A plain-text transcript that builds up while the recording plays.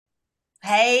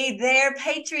Hey there,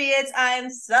 Patriots. I am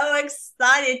so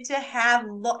excited to have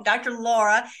Dr.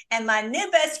 Laura and my new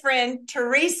best friend,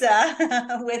 Teresa,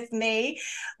 with me.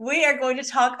 We are going to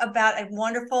talk about a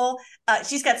wonderful,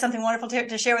 she's got something wonderful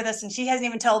to share with us, and she hasn't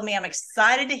even told me. I'm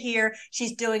excited to hear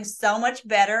she's doing so much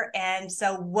better. And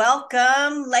so,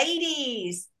 welcome,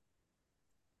 ladies.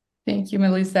 Thank you,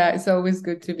 Melissa. It's always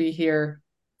good to be here.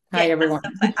 Yeah, Hi, everyone.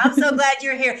 I'm so glad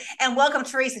you're here. And welcome,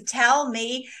 Teresa.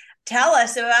 Tell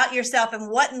us about yourself and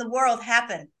what in the world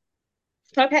happened.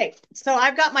 Okay, so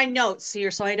I've got my notes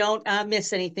here so I don't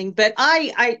miss anything. But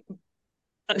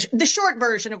the short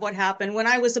version of what happened when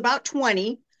I was about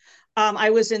 20, I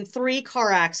was in three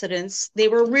car accidents. They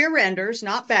were rear enders,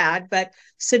 not bad, but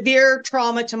severe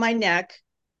trauma to my neck.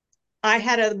 I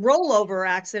had a rollover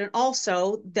accident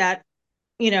also that,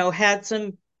 had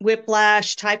some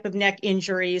whiplash type of neck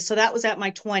injuries. So that was at my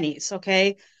 20s.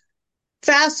 Okay.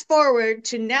 Fast forward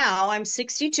to now, I'm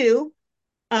 62.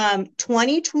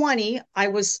 2020, I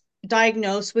was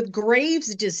diagnosed with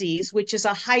Graves' disease, which is a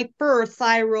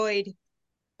hyperthyroid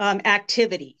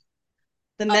activity.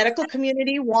 The medical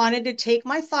community wanted to take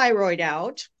my thyroid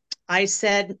out. I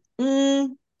said,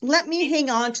 let me hang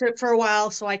on to it for a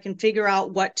while so I can figure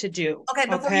out what to do. Okay,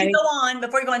 Okay. before you go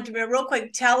on to real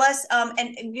quick, tell us,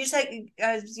 and you say,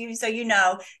 so you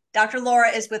know, Dr. Laura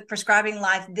is with Prescribing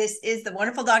Life. This is the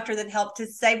wonderful doctor that helped to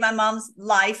save my mom's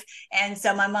life. And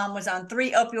so my mom was on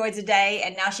 3 opioids a day,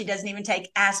 and now she doesn't even take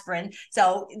aspirin.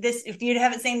 So this, if you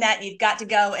haven't seen that, you've got to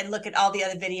go and look at all the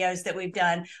other videos that we've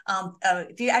done.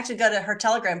 If you actually go to her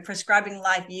Telegram, Prescribing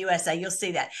Life USA, you'll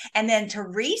see that. And then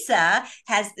Teresa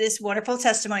has this wonderful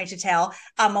testimony to tell.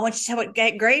 I want you to tell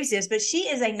what Graves is, but she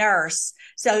is a nurse.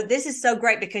 So this is so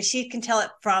great because she can tell it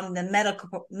from the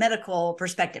medical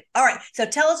perspective. All right. So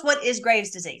tell us, what is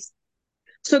Graves' disease?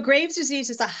 So Graves'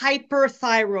 disease is a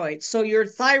hyperthyroid. So your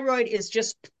thyroid is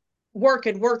just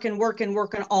working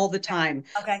all the time.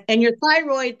 Okay. And your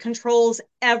thyroid controls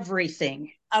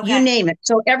everything. You Okay. name it.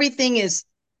 So everything is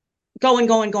going.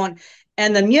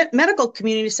 And the medical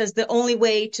community says the only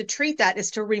way to treat that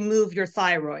is to remove your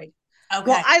thyroid. Well,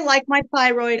 Okay. I like my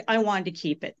thyroid. I wanted to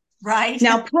keep it. Right.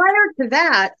 Now, prior to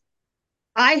that,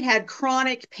 I had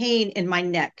chronic pain in my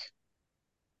neck,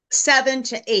 7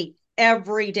 to 8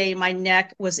 every day. My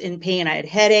neck was in pain. I had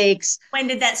headaches. When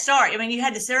did that start? I mean, you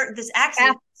had this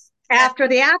accident. After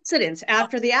the accidents.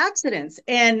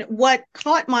 And what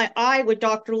caught my eye with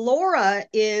Dr. Laura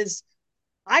is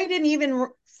I didn't even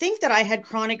think that I had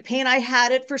chronic pain. I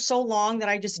had it for so long that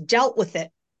I just dealt with it.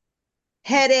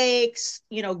 Headaches,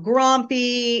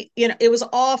 grumpy, it was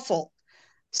awful.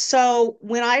 So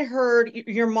when I heard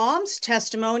your mom's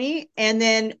testimony, and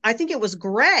then I think it was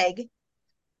Greg,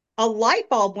 a light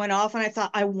bulb went off, and I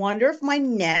thought, I wonder if my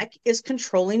neck is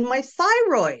controlling my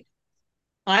thyroid.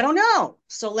 I don't know.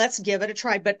 So let's give it a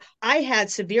try. But I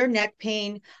had severe neck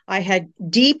pain. I had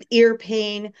deep ear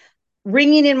pain,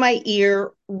 ringing in my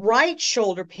ear, right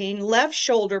shoulder pain, left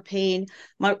shoulder pain.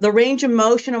 The range of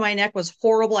motion of my neck was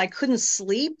horrible. I couldn't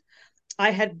sleep.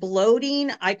 I had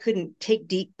bloating. I couldn't take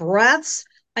deep breaths.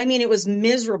 I mean, it was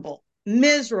miserable,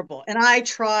 miserable. And I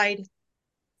tried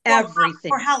For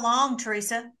everything how long,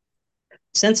 Teresa?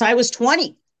 since I was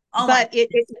 20. Oh my But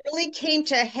it goodness. really came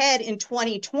to a head in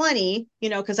 2020,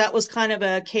 because that was kind of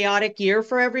a chaotic year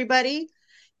for everybody.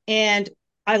 And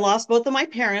I lost both of my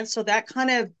parents. So that kind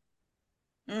of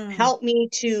Mm, helped me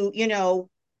to,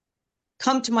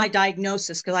 come to my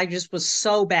diagnosis because I just was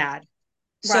so bad,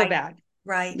 so right. bad.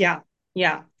 Right. Yeah.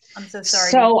 Yeah. I'm so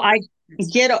sorry to. So I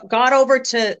got over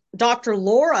to Dr.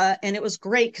 Laura, and it was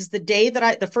great because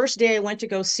the first day I went to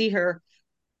go see her,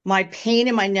 my pain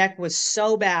in my neck was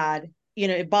so bad.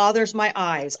 It bothers my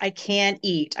eyes. I can't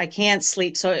eat. I can't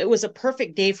sleep. So it was a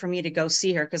perfect day for me to go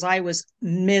see her because I was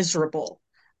miserable,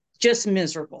 just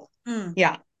miserable. Mm.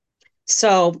 Yeah.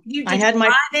 So You I did you had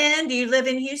drive in? Do you live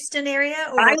in Houston area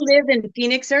I or? live in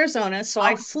Phoenix, Arizona. So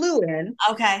I Oh, flew in,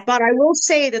 okay. but I will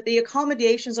say that the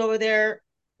accommodations over there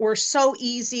were so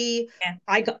easy.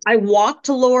 Yeah. I walked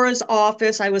to Laura's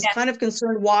office. I was Yeah. kind of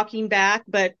concerned walking back,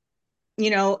 but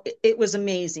it was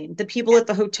amazing. The people Yeah. at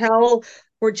the hotel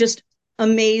were just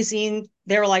amazing.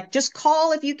 They were like, just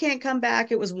call if you can't come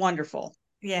back. It was wonderful.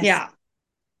 Yes. Yeah.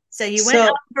 So you went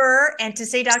So, over and to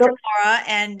see Dr. so Laura,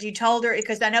 and you told her,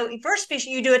 because I know first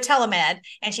you do a telemed,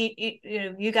 and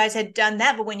you guys had done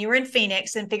that, but when you were in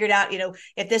Phoenix and figured out,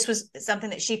 if this was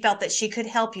something that she felt that she could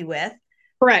help you with,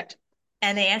 correct.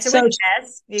 and the answer So, was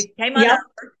yes, you came on yep,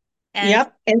 over, and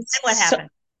yep. And then what happened?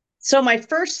 so my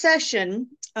first session,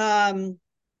 I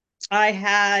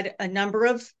had a number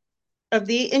of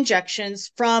the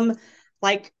injections from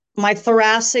like my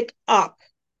thoracic up.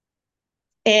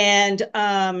 And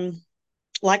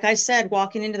like I said,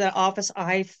 walking into that office,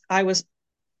 I was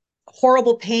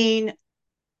horrible pain,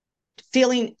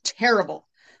 feeling terrible.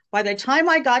 By the time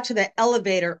I got to the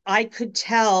elevator, I could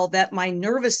tell that my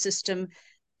nervous system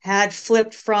had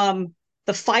flipped from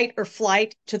the fight or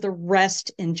flight to the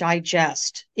rest and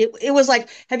digest. It was like,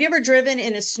 have you ever driven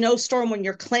in a snowstorm when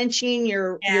you're clenching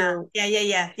Yeah. and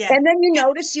then you Yeah.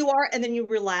 notice you are, and then you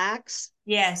relax?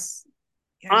 Yes.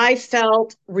 I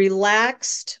felt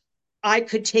relaxed. I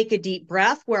could take a deep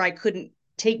breath where I couldn't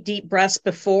take deep breaths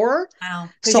before. Wow.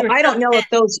 Because So you were I so don't know if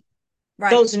tense. Right.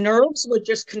 those nerves were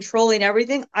just controlling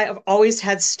everything. I have always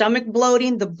had stomach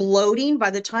bloating. The bloating,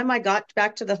 by the time I got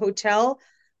back to the hotel,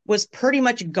 was pretty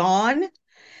much gone.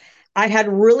 I had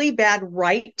really bad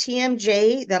right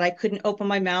TMJ that I couldn't open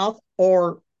my mouth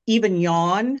or even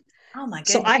yawn. Oh my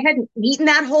So goodness. I hadn't eaten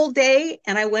that whole day,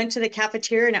 and I went to the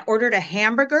cafeteria and I ordered a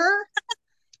hamburger.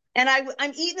 And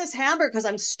I'm eating this hamburger because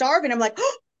I'm starving. I'm like,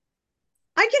 oh,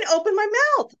 I can open my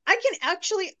mouth. I can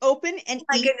actually open and Oh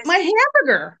my eat goodness. my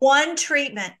hamburger. One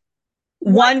treatment.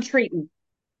 One treatment.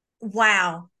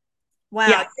 Wow. Wow.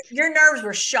 Yeah. Your nerves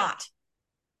were shot.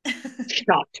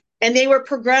 Shocked. And they were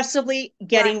progressively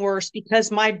getting Right. worse because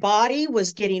my body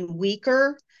was getting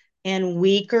weaker and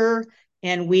weaker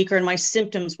and weaker, and my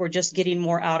symptoms were just getting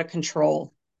more out of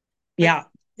control. But Yeah.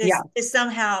 this Yeah. is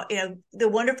somehow, the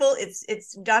wonderful,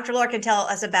 it's Dr. Laura can tell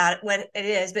us about it, what it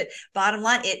is, but bottom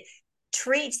line, it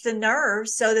treats the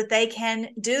nerves so that they can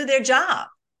do their job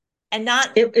and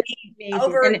not It's be amazing. And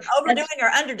overdoing or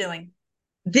underdoing.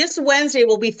 this Wednesday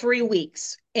will be 3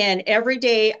 weeks, and every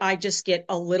day I just get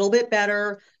a little bit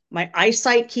better. My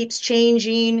eyesight keeps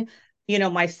changing.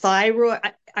 My thyroid,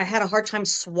 I had a hard time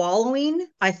swallowing.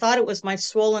 I thought it was my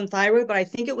swollen thyroid, but I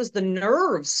think it was the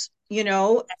nerves. I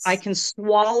Yes. can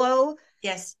swallow.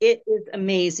 Yes. It is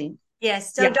amazing.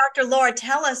 Yes. So Yeah. Dr. Laura,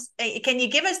 tell us, can you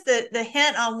give us the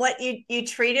hint on what you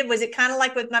treated? Was it kind of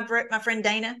like with my friend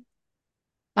Dana?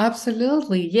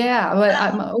 Absolutely. Yeah. But Oh,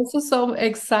 I'm also so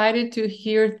excited to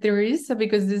hear Teresa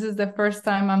because this is the first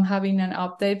time I'm having an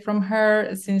update from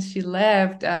her since she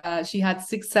left. She had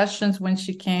 6 sessions when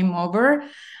she came over,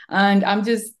 and I'm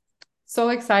just so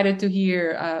excited to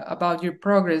hear about your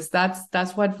progress.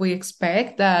 That's what we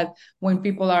expect, that when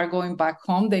people are going back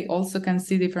home, they also can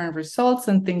see different results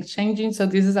and things changing. So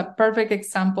this is a perfect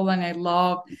example, and I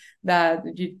love that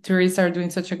you, Teresa, are doing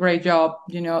such a great job,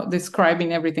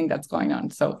 describing everything that's going on.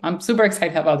 So I'm super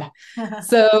excited about that.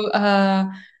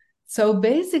 So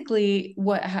basically,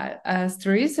 as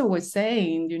Teresa was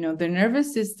saying, the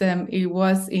nervous system, it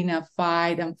was in a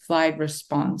fight and flight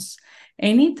response.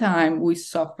 Anytime we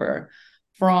suffer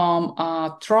from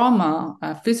trauma,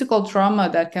 physical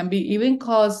trauma that can be even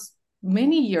caused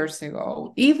many years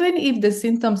ago, even if the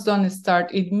symptoms don't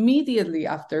start immediately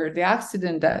after the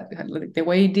accident, that like the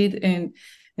way it did in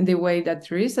the way that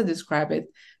Teresa described it,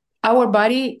 our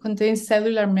body contains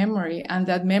cellular memory, and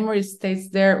that memory stays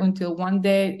there until one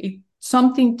day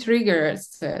something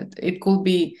triggers it. It could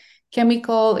be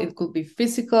chemical, it could be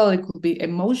physical, it could be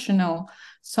emotional.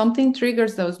 Something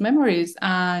triggers those memories,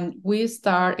 and we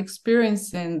start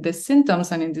experiencing the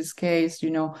symptoms. And in this case,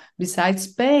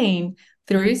 besides pain,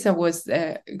 Teresa was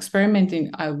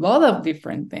experimenting a lot of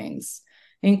different things,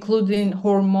 including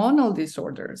hormonal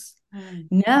disorders.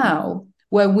 Now,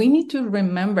 what we need to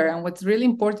remember, and what's really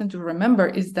important to remember,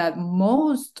 is that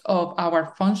most of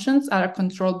our functions are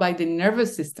controlled by the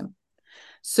nervous system.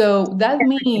 So that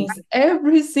means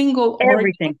every single organ.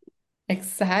 Everything.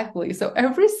 Exactly. So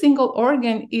every single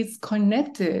organ is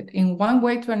connected in one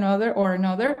way to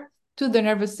another to the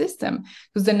nervous system,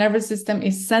 because the nervous system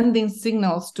is sending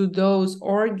signals to those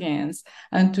organs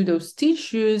and to those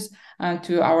tissues and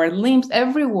to our limbs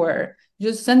everywhere,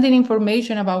 just sending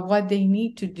information about what they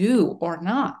need to do or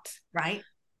not. right.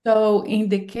 So in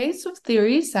the case of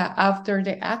Teresa, after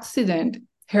the accident,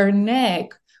 her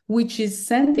neck, which is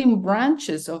sending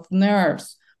branches of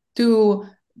nerves to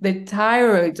the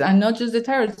thyroid, and not just the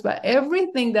thyroid, but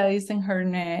everything that is in her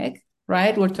neck,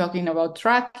 right? We're talking about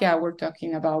trachea, we're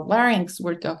talking about larynx,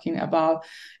 we're talking about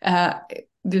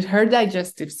her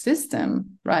digestive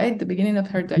system, right? The beginning of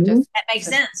her digestive That makes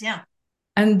system. sense. Yeah.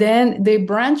 And then they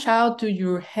branch out to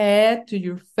your head, to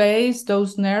your face,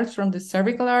 those nerves from the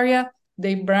cervical area.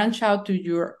 They branch out to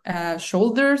your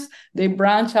shoulders. They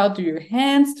branch out to your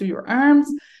hands, to your arms.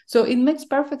 So it makes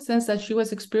perfect sense that she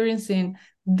was experiencing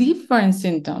different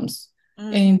symptoms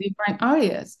in different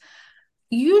areas.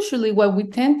 Usually what we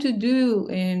tend to do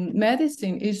in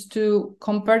medicine is to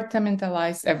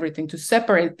compartmentalize everything, to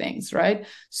separate things, right?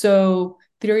 So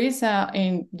Teresa,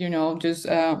 in, just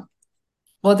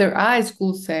other eyes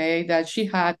could say that she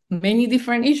had many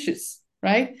different issues,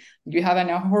 right? you have a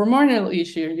hormonal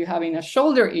issue, you're having a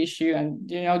shoulder issue, and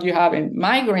you're having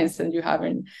migraines, and you're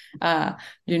having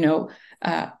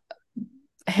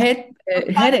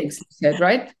headaches, you said,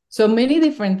 right? So many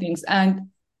different things. And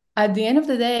at the end of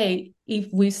the day, if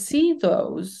we see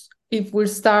those, if we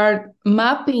start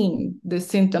mapping the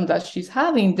symptoms that she's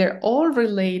having, they're all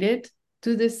related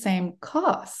to the same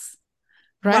cause,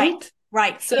 right?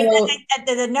 Right. So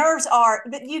the nerves are.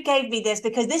 You gave me this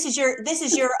because this is your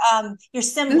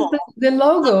symbol. The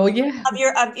logo, of your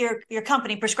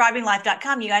company,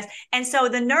 prescribinglife.com, you guys. And so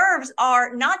the nerves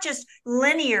are not just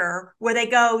linear, where they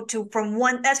go to from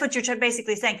one. That's what you're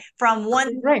basically saying. From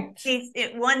one piece,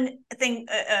 one thing,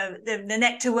 the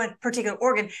neck to one particular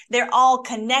organ. They're all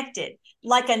connected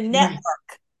like a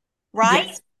network, right?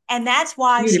 Yes. And that's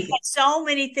why she had so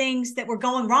many things that were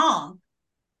going wrong,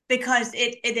 because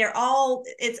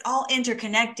it's all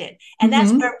interconnected. And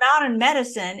that's where modern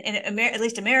medicine, and at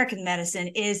least American medicine,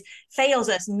 fails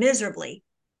us miserably,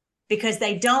 because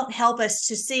they don't help us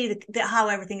to see how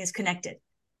everything is connected.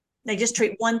 They just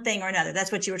treat one thing or another. That's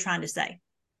what you were trying to say.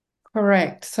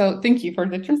 Correct. So thank you for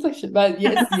the translation, but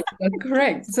yes, that's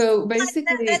correct. So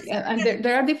basically, and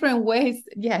there are different ways.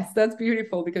 Yes, that's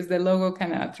beautiful, because the logo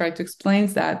kind of try to explain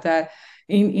that there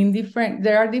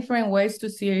are different ways to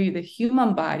see the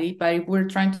human body, but if we're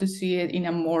trying to see it in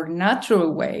a more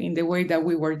natural way, in the way that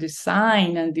we were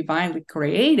designed and divinely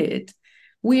created,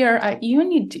 we are a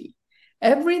unity.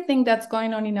 Everything that's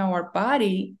going on in our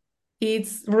body,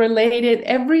 it's related.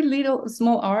 Every little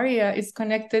small area is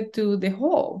connected to the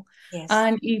whole. Yes.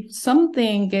 And if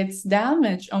something gets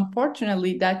damaged,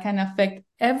 unfortunately, that can affect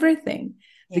everything.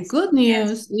 Yes. The good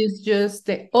news is just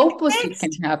the opposite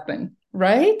can happen.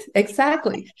 Right?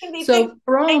 Exactly. So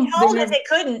they told us they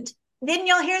couldn't. Didn't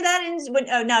y'all hear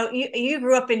that? No, you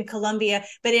grew up in Colombia,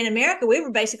 but in America, we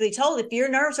were basically told if your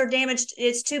nerves are damaged,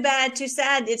 it's too bad, too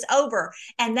sad, it's over.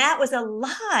 And that was a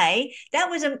lie. That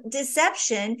was a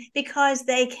deception, because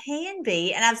they can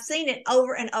be. And I've seen it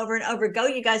over and over and over. Go,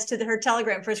 you guys, to her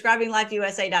Telegram,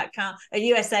 prescribinglifeusa.com,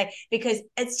 USA, because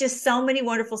it's just so many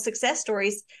wonderful success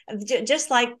stories,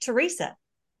 just like Teresa.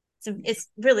 So it's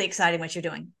really exciting what you're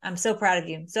doing. I'm so proud of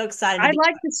you. So excited. I'd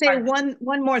like to say one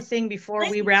more thing before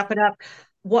we wrap it up.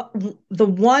 What the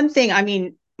one thing, I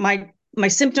mean, my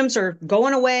symptoms are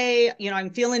going away.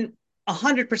 I'm feeling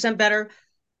 100% better.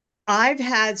 I've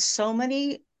had so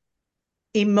many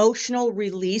emotional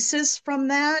releases from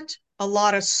that. A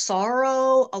lot of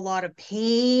sorrow, a lot of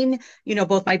pain.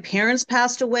 Both my parents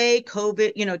passed away,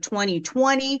 COVID,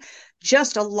 2020,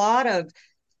 just a lot of,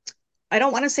 I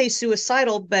don't want to say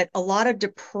suicidal, but a lot of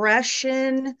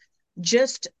depression.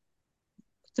 Just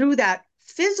through that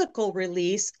physical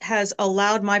release has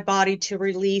allowed my body to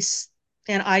release,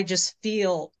 and I just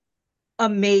feel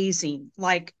amazing.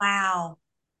 Like, wow.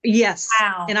 Yes.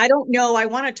 Wow. And I don't know, I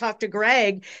want to talk to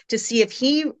Greg to see if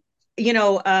he,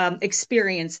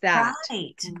 experienced that.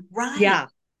 Right. Yeah.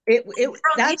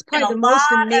 That's probably the most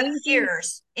amazing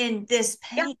years in this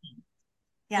pain.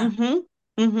 Yeah. Mm-hmm.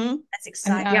 Mm-hmm. That's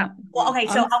exciting. Well, okay.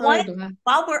 So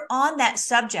while we're on that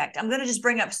subject, I'm going to just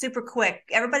bring up super quick.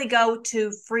 Everybody go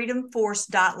to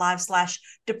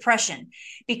freedomforce.live/depression,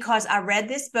 because I read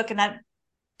this book, and I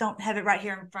don't have it right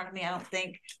here in front of me, I don't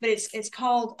think, but it's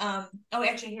called,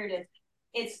 actually here it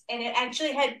is.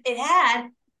 It had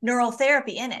neural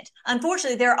therapy in it.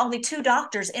 Unfortunately, there are only 2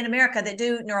 doctors in America that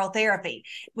do neural therapy,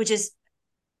 which is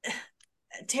a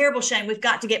terrible shame. We've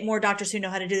got to get more doctors who know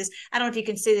how to do this. I don't know if you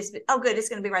can see this, but good, it's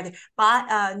going to be right there.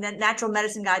 Natural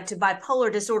Medicine Guide to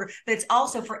Bipolar Disorder, but it's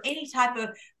also for any type of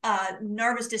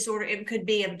nervous disorder. It could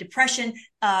be of depression,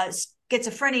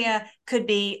 schizophrenia, could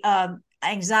be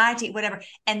anxiety, whatever.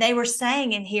 And they were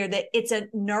saying in here that it's a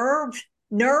nerve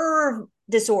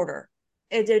disorder.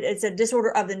 It's a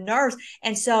disorder of the nerves.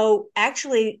 And so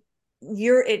actually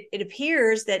it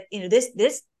appears that,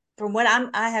 this from what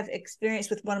I have experienced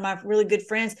with one of my really good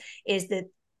friends, is that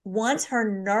once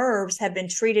her nerves have been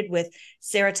treated with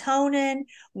serotonin,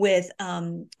 with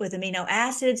amino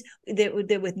acids,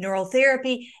 with neural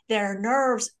therapy, their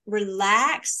nerves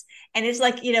relax. And it's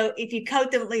like, if you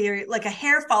coat them like a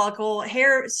hair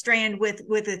strand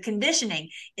with a conditioning,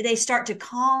 they start to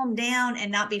calm down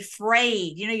and not be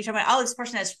frayed. You're talking about, this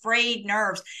person has frayed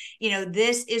nerves.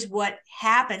 This is what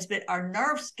happens, but our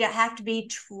nerves have to be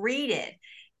treated.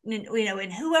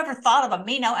 And whoever thought of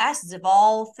amino acids of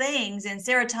all things, and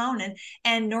serotonin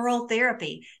and neural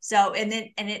therapy. So, and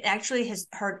it actually has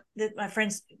my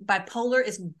friend's bipolar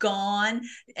is gone,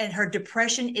 and her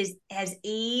depression has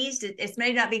eased. It's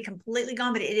may not be completely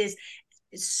gone, but it is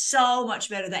so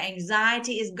much better. The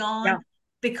anxiety is gone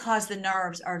because the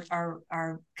nerves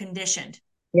are conditioned.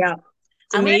 Yeah.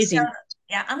 It's amazing.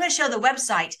 Yeah, I'm going to show the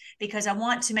website because I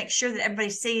want to make sure that everybody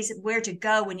sees where to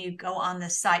go when you go on the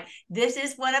site. This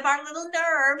is one of our little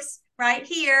nerves right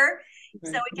here.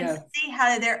 So we can see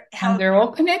how they're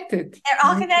all connected. They're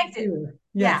all connected.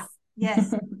 Yes. Yeah.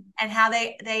 Yes. And how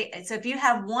so if you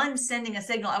have one sending a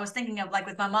signal, I was thinking of like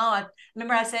with my mom, I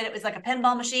remember I said it was like a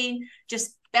pinball machine,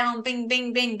 just bound, bing,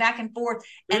 bing, bing, back and forth.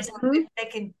 And so if they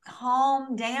can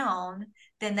calm down,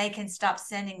 then they can stop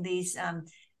sending these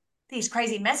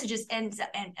crazy messages. And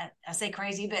I say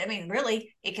crazy, but I mean,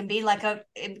 really, it can be like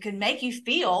it can make you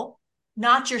feel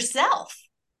not yourself.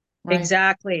 Right?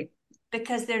 Exactly.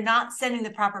 Because they're not sending the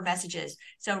proper messages.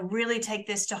 So really take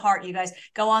this to heart, you guys.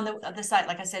 Go on the site,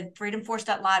 like I said,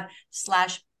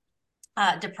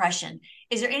 freedomforce.live/depression.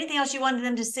 Is there anything else you wanted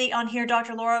them to see on here,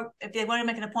 Dr. Laura? If they want to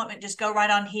make an appointment, just go right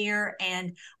on here,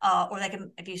 and or they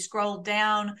can, if you scroll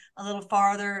down a little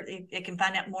farther, they can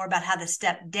find out more about how to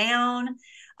step down.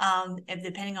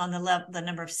 Depending on the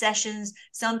number of sessions.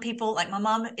 Some people, like my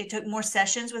mom, it took more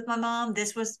sessions with my mom.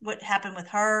 This was what happened with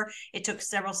her. It took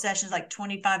several sessions, like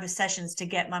 25 sessions, to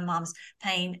get my mom's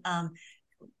pain, all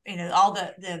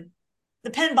the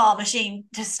pinball machine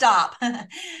to stop.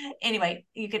 Anyway,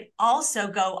 you could also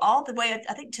go all the way,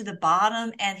 I think, to the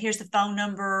bottom, and here's the phone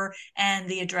number and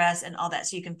the address and all that,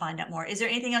 so you can find out more. Is there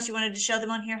anything else you wanted to show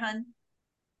them on here, hon?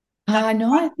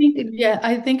 No, I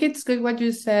think it's good what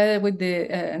you said with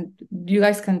the you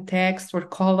guys can text or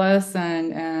call us,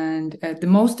 and the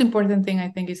most important thing I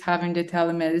think is having the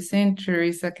telemedicine.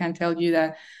 Teresa can tell you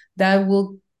that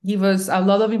will give us a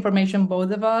lot of information,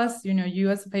 both of us, you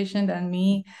as a patient and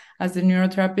me as a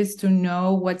neurotherapist, to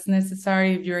know what's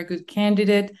necessary, if you're a good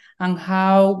candidate, and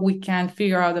how we can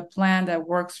figure out a plan that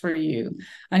works for you.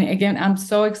 And again, I'm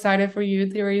so excited for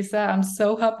you, Teresa. I'm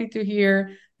so happy to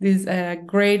hear these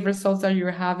great results that you're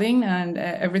having, and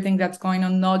everything that's going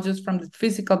on, not just from the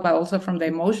physical, but also from the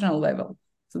emotional level.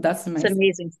 So that's amazing. It's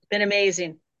amazing. It's been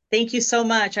amazing. Thank you so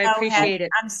much. I appreciate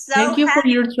it. I'm so Thank you for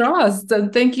your trust.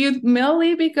 And thank you,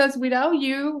 Melly, because without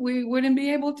you, we wouldn't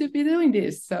be able to be doing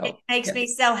this. So it makes me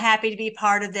so happy to be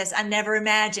part of this. I never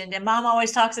imagined. And Mom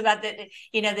always talks about that,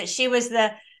 that she was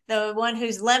the one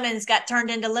whose lemons got turned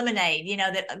into lemonade,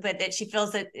 but that she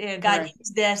feels that God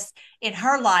used this in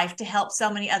her life to help so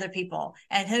many other people.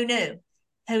 And who knew?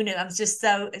 I'm just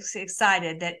so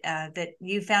excited that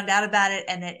you found out about it,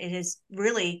 and that it is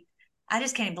really, I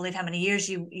just can't believe how many years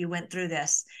you went through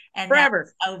this, and forever. now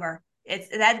it's over. It's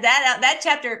that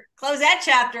chapter, close that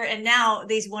chapter, and now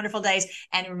these wonderful days.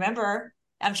 And remember,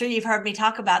 I'm sure you've heard me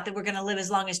talk about that we're going to live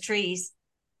as long as trees,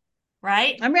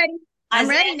 right? I'm ready. I'm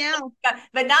ready now.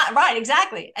 But not right,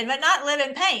 exactly. But not live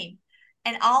in pain.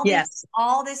 And all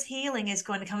this healing is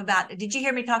going to come about. Did you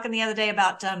hear me talking the other day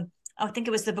about I think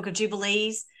it was the Book of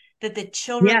Jubilees, that the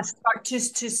children start to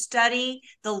study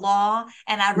the law.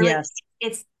 And I really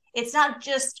it's not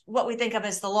just what we think of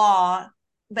as the law,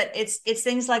 but it's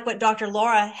things like what Dr.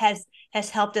 Laura has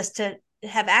helped us to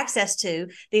have access to,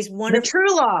 these wonderful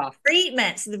true law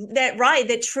treatments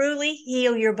that truly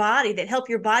heal your body, that help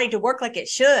your body to work like it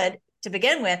should to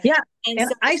begin with. Yeah. And so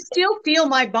I still feel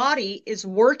my body is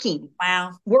working.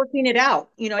 Wow. Working it out,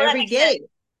 every day.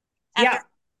 After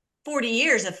 40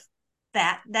 years of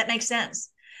that makes sense.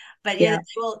 But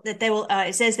that they will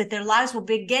it says that their lives will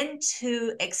begin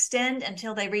to extend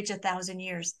until they reach 1,000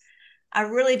 years. I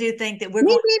really do think that we're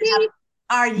going to have,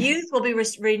 our youth will be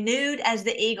renewed as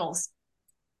the eagles.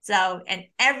 So, and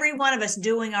every one of us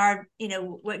doing our,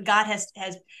 what God has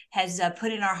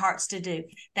put in our hearts to do.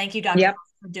 Thank you, Dr.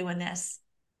 for doing this.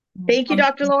 Thank you,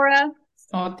 Dr. Laura.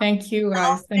 Oh, thank you,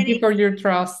 guys. Thank you for your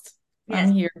trust. Yes.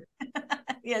 I'm here.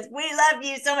 Yes, we love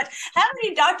you so much. How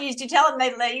many doctors do you tell them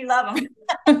that you love them?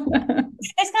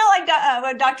 It's kind of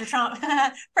like Dr. Trump,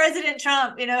 President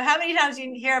Trump. How many times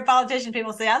you hear a politician,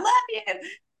 people say, "I love you."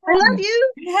 I love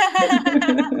you.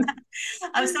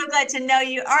 I'm so glad to know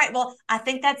you. All right. Well, I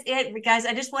think that's it, guys.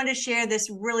 I just wanted to share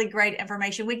this really great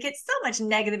information. We get so much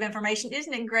negative information.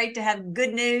 Isn't it great to have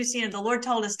good news? The Lord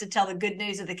told us to tell the good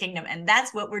news of the kingdom, and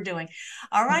that's what we're doing.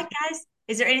 All right, guys.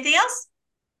 Is there anything else?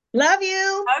 Love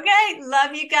you. Okay.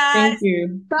 Love you guys. Thank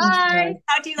you. Bye.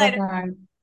 Talk to you later. Bye-bye.